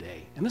need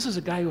today. And this is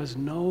a guy who has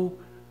no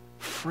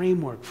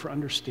framework for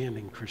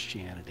understanding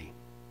Christianity.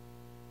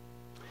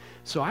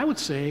 So I would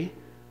say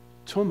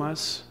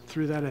Thomas,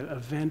 through that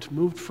event,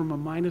 moved from a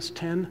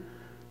 -10.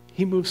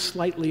 He moved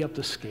slightly up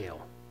the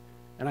scale.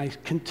 And I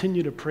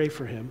continue to pray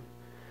for him.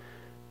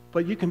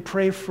 But you can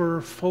pray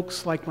for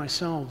folks like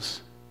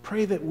myself.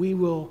 Pray that we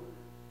will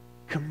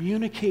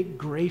communicate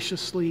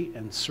graciously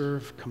and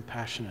serve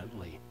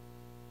compassionately.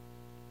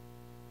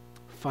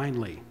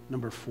 Finally,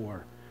 number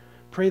 4,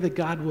 pray that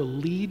God will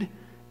lead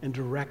and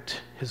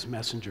direct his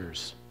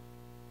messengers.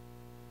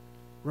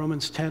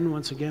 Romans 10,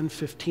 once again,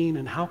 15,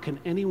 and how can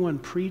anyone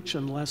preach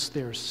unless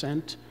they are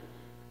sent?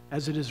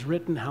 As it is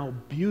written, how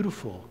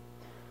beautiful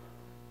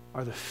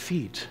are the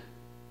feet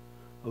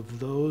of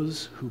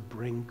those who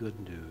bring good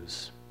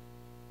news.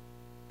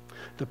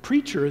 The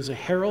preacher is a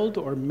herald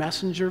or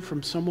messenger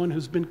from someone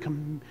who's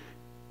been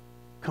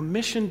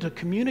commissioned to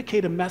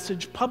communicate a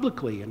message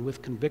publicly and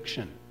with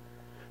conviction.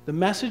 The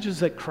message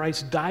is that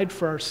Christ died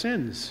for our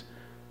sins.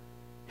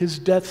 His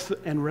death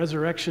and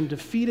resurrection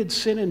defeated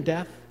sin and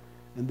death,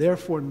 and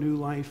therefore new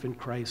life in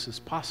Christ is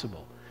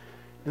possible.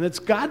 And that's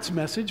God's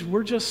message.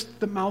 We're just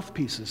the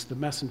mouthpieces, the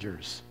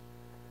messengers.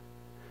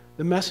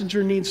 The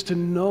messenger needs to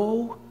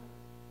know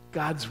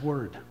God's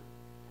word.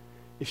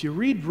 If you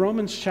read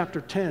Romans chapter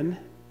 10,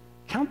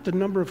 count the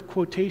number of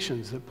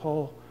quotations that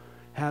Paul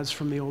has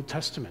from the Old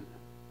Testament.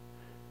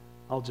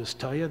 I'll just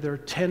tell you, there are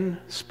 10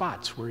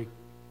 spots where he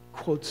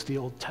quotes the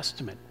Old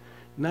Testament.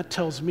 And that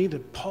tells me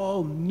that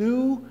Paul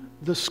knew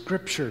the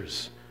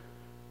Scriptures.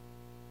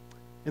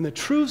 And the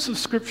truths of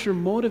Scripture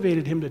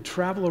motivated him to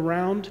travel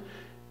around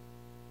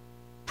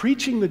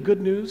preaching the good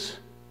news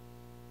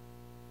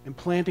and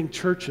planting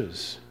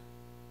churches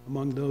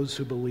among those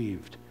who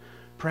believed.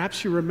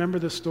 Perhaps you remember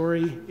the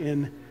story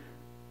in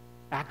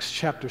Acts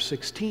chapter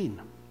 16.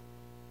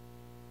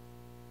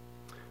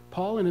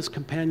 Paul and his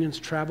companions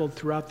traveled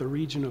throughout the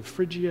region of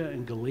Phrygia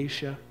and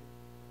Galatia,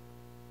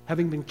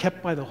 having been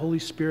kept by the Holy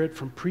Spirit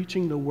from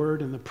preaching the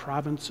word in the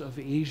province of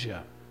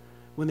Asia.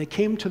 When they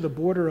came to the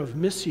border of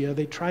Mysia,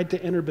 they tried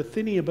to enter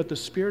Bithynia, but the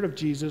Spirit of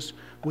Jesus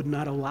would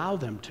not allow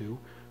them to,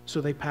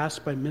 so they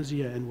passed by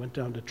Mysia and went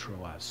down to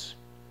Troas.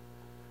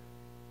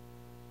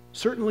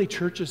 Certainly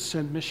churches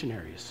send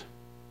missionaries,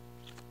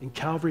 and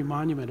Calvary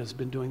Monument has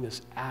been doing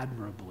this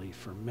admirably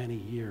for many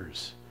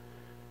years.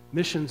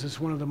 Missions is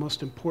one of the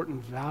most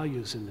important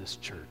values in this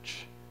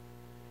church.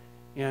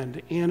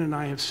 And Ann and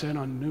I have said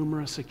on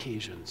numerous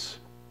occasions,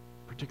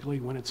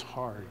 particularly when it's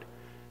hard,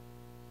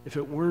 if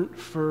it weren't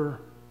for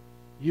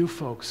you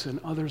folks and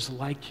others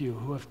like you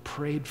who have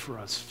prayed for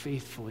us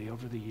faithfully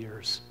over the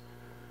years,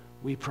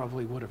 we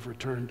probably would have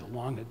returned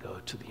long ago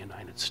to the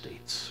United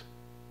States.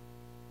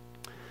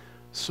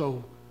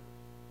 So,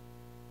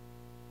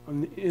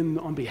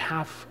 on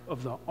behalf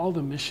of all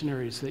the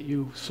missionaries that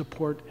you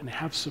support and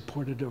have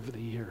supported over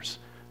the years,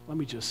 let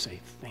me just say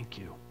thank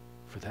you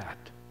for that.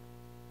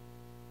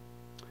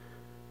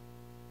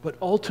 But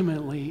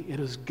ultimately, it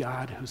is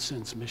God who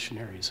sends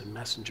missionaries and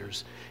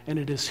messengers, and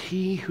it is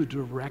He who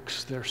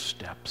directs their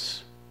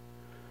steps.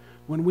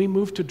 When we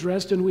moved to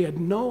Dresden, we had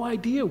no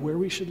idea where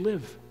we should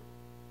live.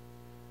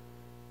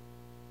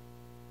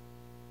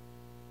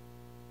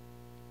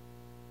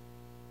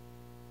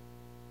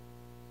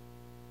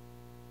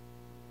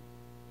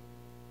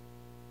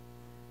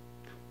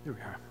 There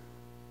we are.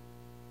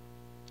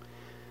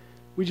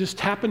 We just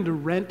happened to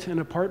rent an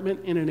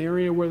apartment in an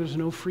area where there's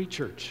no free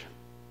church.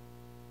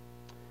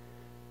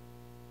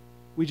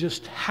 We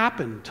just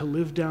happened to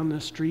live down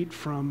the street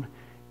from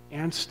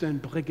Ernst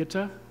and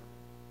Brigitte,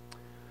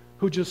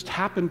 who just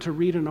happened to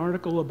read an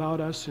article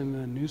about us in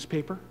the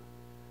newspaper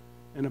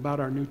and about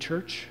our new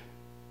church.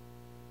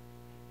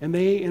 And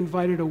they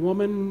invited a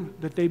woman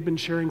that they'd been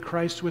sharing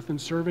Christ with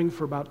and serving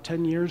for about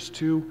 10 years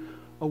to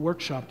a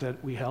workshop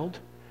that we held.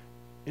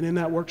 And in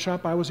that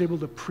workshop, I was able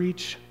to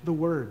preach the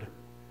word.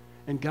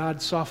 And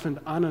God softened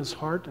Anna's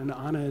heart, and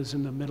Anna is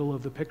in the middle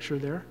of the picture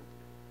there.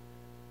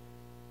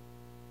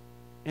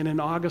 And in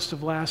August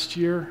of last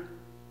year,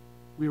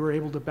 we were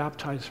able to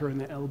baptize her in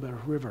the Elbe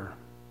River.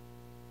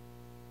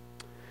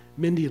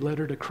 Mindy led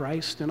her to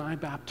Christ, and I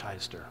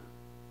baptized her.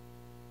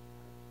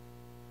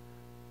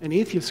 An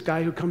atheist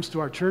guy who comes to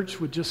our church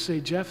would just say,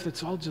 Jeff,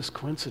 it's all just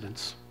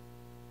coincidence.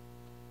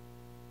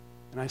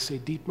 And I say,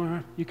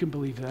 Dietmar, you can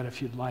believe that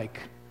if you'd like.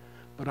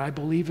 But I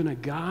believe in a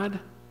God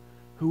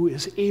who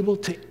is able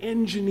to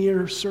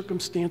engineer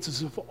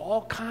circumstances of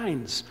all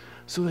kinds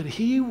so that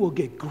he will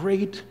get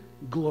great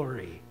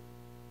glory.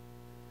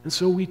 And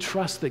so we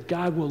trust that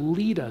God will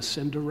lead us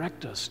and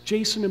direct us.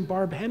 Jason and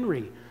Barb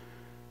Henry,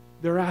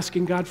 they're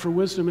asking God for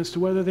wisdom as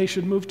to whether they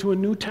should move to a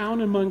new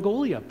town in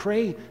Mongolia.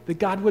 Pray that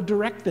God would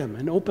direct them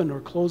and open or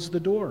close the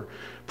door.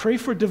 Pray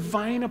for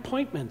divine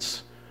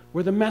appointments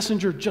where the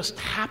messenger just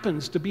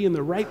happens to be in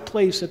the right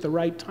place at the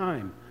right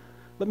time.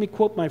 Let me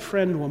quote my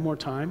friend one more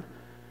time.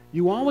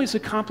 You always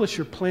accomplish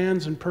your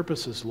plans and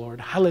purposes, Lord.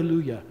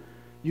 Hallelujah.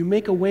 You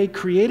make a way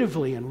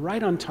creatively and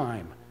right on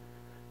time.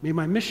 May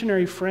my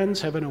missionary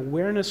friends have an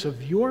awareness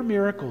of your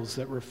miracles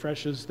that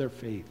refreshes their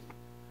faith.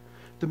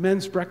 The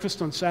men's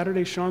breakfast on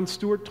Saturday, Sean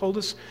Stewart told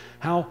us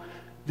how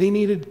they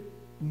needed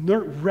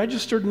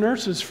registered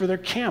nurses for their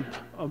camp,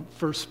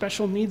 for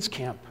special needs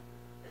camp.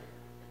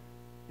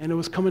 And it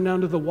was coming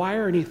down to the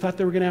wire, and he thought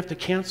they were going to have to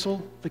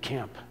cancel the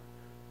camp.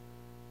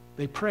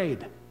 They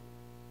prayed.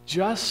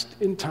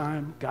 Just in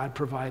time, God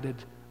provided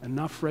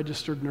enough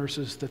registered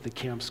nurses that the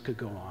camps could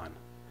go on.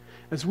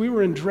 As we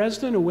were in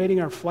Dresden awaiting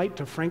our flight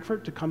to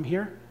Frankfurt to come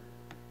here,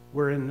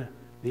 we're in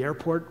the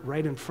airport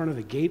right in front of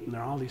the gate, and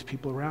there are all these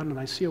people around, and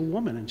I see a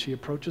woman, and she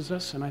approaches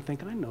us, and I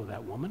think, I know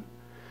that woman.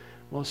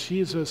 Well, she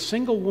is a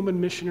single woman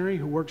missionary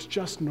who works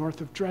just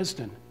north of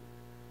Dresden.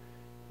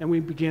 And we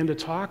began to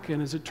talk,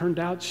 and as it turned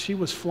out, she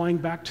was flying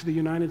back to the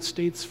United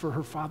States for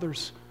her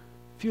father's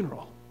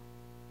funeral.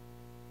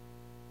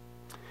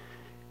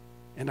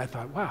 And I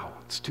thought, wow,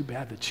 it's too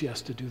bad that she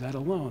has to do that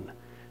alone.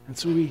 And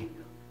so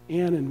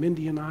Ann and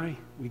Mindy and I,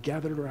 we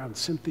gathered around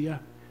Cynthia,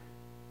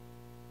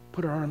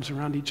 put our arms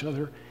around each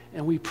other,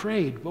 and we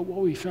prayed. But what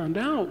we found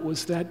out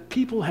was that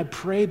people had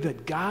prayed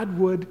that God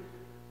would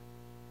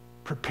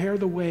prepare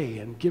the way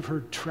and give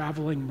her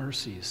traveling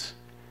mercies.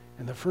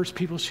 And the first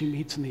people she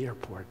meets in the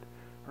airport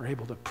are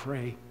able to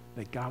pray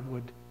that God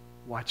would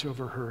watch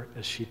over her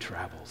as she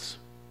travels.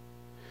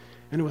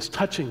 And it was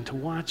touching to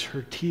watch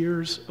her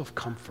tears of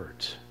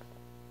comfort.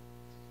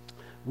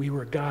 We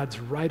were God's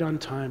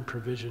right-on-time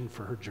provision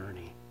for her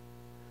journey.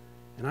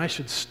 And I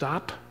should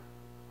stop,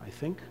 I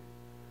think.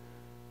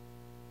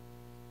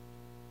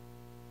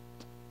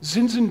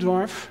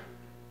 Zinzendorf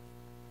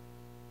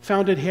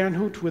founded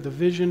Herrnhut with a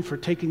vision for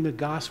taking the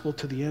gospel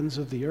to the ends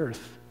of the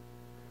earth.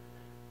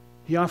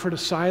 He offered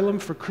asylum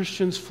for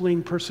Christians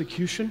fleeing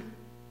persecution.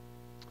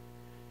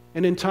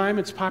 And in time,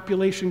 its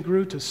population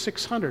grew to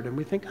 600. And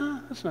we think,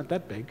 that's not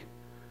that big.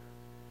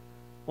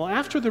 Well,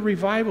 after the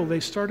revival, they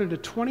started a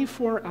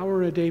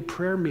 24-hour-a-day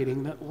prayer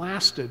meeting that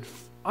lasted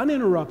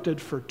uninterrupted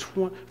for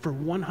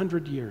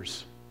 100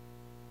 years.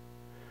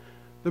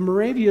 The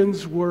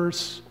Moravians were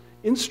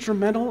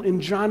instrumental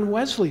in John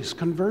Wesley's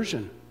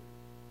conversion.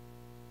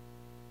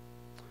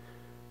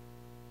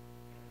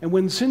 And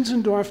when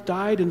Zinzendorf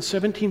died in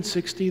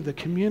 1760, the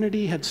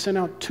community had sent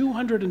out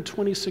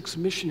 226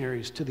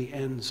 missionaries to the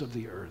ends of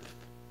the earth.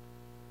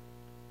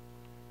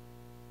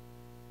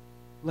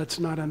 Let's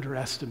not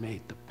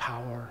underestimate the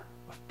power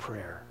of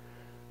prayer.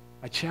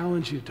 I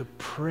challenge you to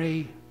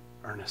pray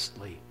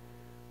earnestly.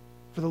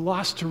 For the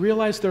lost to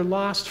realize they're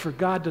lost, for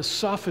God to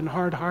soften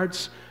hard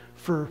hearts,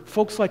 for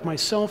folks like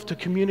myself to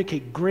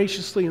communicate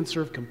graciously and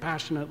serve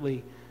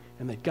compassionately,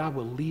 and that God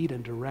will lead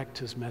and direct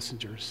his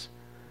messengers.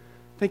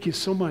 Thank you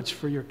so much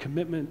for your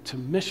commitment to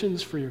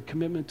missions, for your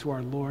commitment to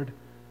our Lord.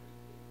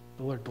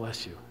 The Lord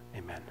bless you.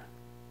 Amen.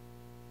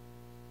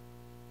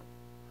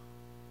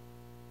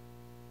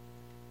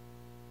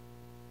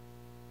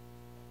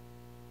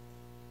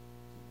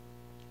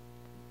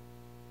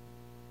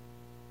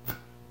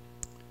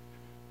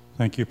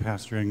 Thank you,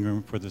 Pastor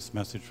Ingram, for this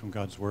message from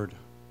God's Word.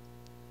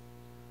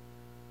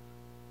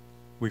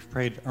 We've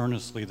prayed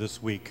earnestly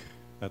this week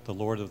that the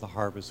Lord of the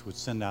harvest would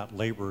send out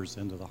laborers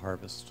into the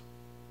harvest.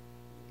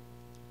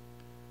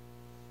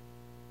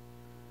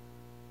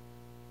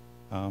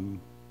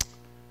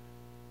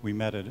 We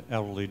met an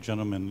elderly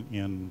gentleman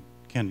in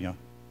Kenya,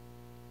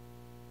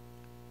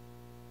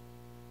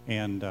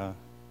 and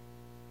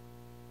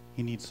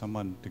he needs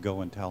someone to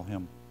go and tell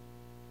him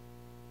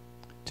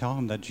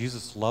that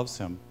Jesus loves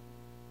him,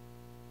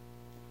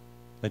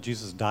 that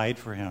Jesus died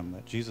for him,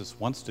 that Jesus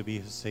wants to be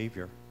his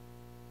Savior.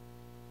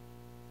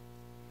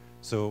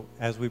 So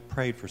as we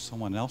prayed for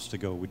someone else to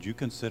go, would you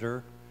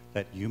consider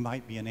that you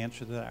might be an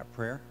answer to that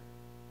prayer?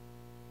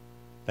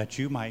 That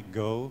you might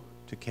go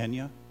to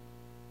Kenya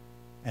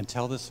and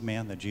tell this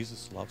man that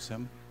Jesus loves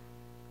him?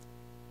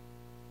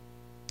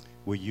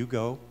 Will you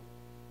go?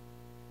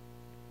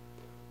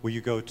 Will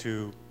you go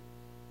to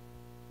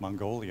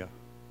Mongolia,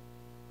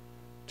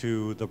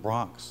 to the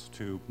Bronx,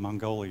 to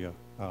Mongolia,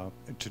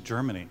 to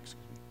Germany? Excuse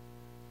me.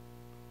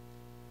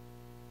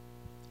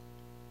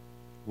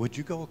 Would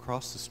you go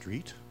across the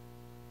street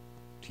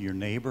to your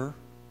neighbor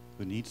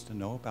who needs to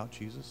know about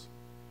Jesus?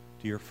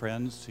 To your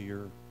friends, to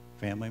your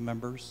family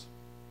members?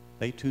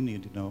 They too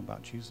need to know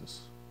about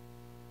Jesus.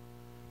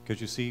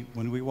 Because you see,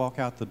 when we walk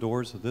out the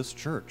doors of this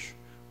church,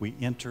 we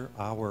enter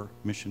our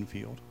mission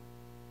field.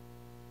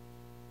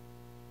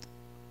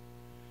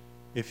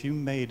 If you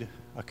made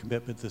a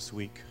commitment this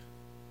week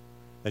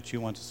that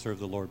you want to serve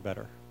the Lord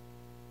better,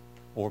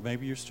 or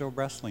maybe you're still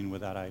wrestling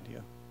with that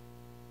idea,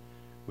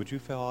 would you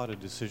fill out a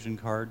decision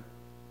card,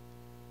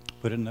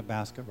 put it in a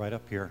basket right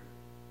up here,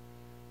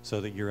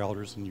 so that your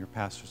elders and your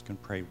pastors can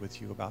pray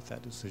with you about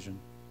that decision?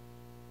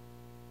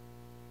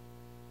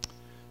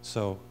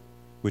 So,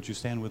 would you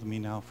stand with me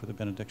now for the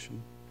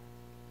benediction?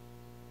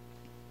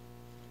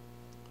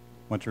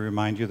 I want to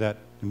remind you that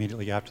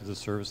immediately after the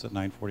service at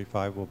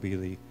 9:45 will be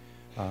the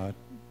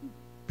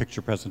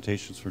picture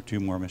presentations for 2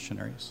 more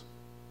missionaries.